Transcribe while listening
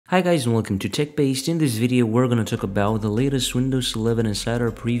Hi guys and welcome to TechBased. In this video we're going to talk about the latest Windows 11 Insider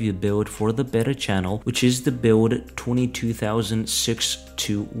Preview build for the beta channel, which is the build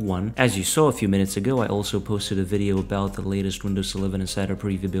 22621. As you saw a few minutes ago, I also posted a video about the latest Windows 11 Insider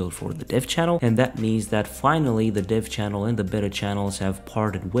Preview build for the dev channel, and that means that finally the dev channel and the beta channels have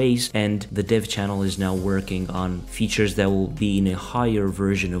parted ways, and the dev channel is now working on features that will be in a higher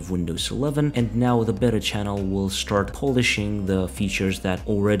version of Windows 11, and now the beta channel will start polishing the features that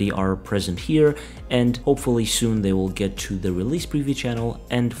already are present here, and hopefully soon they will get to the release preview channel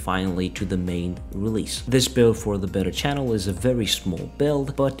and finally to the main release. This build for the beta channel is a very small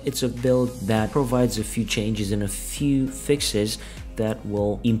build, but it's a build that provides a few changes and a few fixes that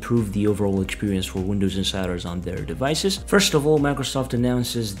will improve the overall experience for Windows Insiders on their devices. First of all, Microsoft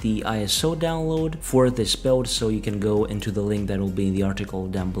announces the ISO download for this build, so you can go into the link that will be in the article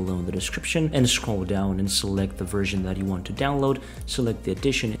down below in the description and scroll down and select the version that you want to download. Select the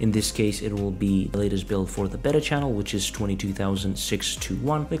edition. In this case, it will be the latest build for the beta channel, which is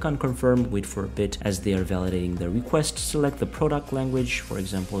 22621. Click on confirm, wait for a bit as they are validating the request. Select the product language, for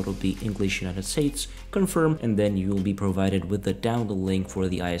example, it will be English United States. Confirm, and then you will be provided with the download link for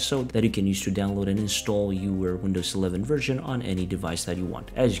the ISO that you can use to download and install your Windows 11 version on any device that you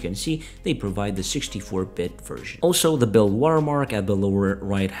want. As you can see, they provide the 64-bit version. Also, the build watermark at the lower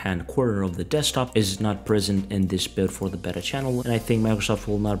right hand corner of the desktop is not present in this build for the beta channel, and I think Microsoft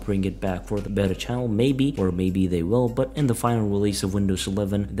will not bring it back for the beta channel, maybe, or maybe they will, but in the final release of Windows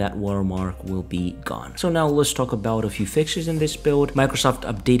 11, that watermark will be gone. So now let's talk about a few fixes in this build. Microsoft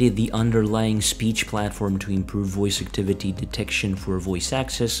updated the underlying speech platform to improve voice activity detection for voice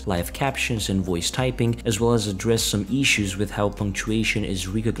access, live captions, and voice typing, as well as address some issues with how punctuation is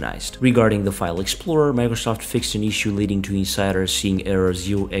recognized. Regarding the File Explorer, Microsoft fixed an issue leading to insiders seeing error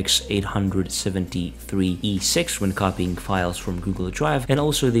 0x873E6 when copying files from Google Drive, and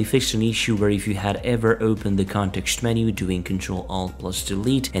also they fixed an issue where if you had ever opened the context menu, doing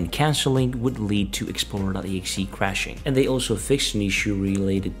Ctrl-Alt+Delete and cancelling would lead to Explorer.exe crashing. And they also fixed an issue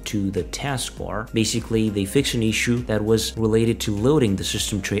related to the taskbar. Basically, they fixed an issue that was related to loading the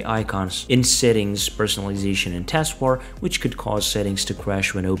system tray icons in settings, personalization, and taskbar, which could cause settings to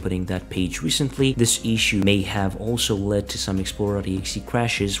crash when opening that page recently. This issue may have also led to some Explorer.exe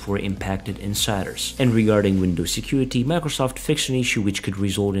crashes for impacted insiders. And regarding Windows security, Microsoft fixed an issue which could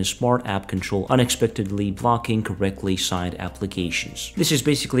result in Smart App Control unexpectedly blocking correctly signed applications. This is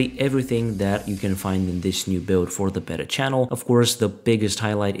basically everything that you can find in this new build for the beta channel. Of course, the biggest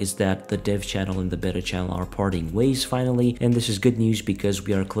highlight is that the dev channel and the beta channel are parting ways finally, and this is good news because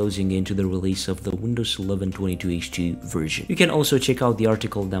we are closing into the release of the Windows 11 22H2 version. You can also check out the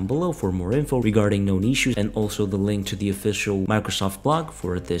article down below for more info regarding known issues, and also the link to the official Microsoft blog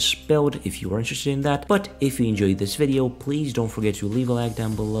for this build if you are interested in that. But if you enjoyed this video, please don't forget to leave a like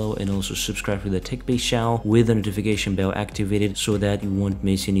down below and also subscribe to the TechBased channel with the notification bell activated so that you won't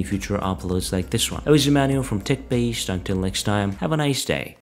miss any future uploads like this one. I was Emmanuel from TechBased. Until next time, have a nice day.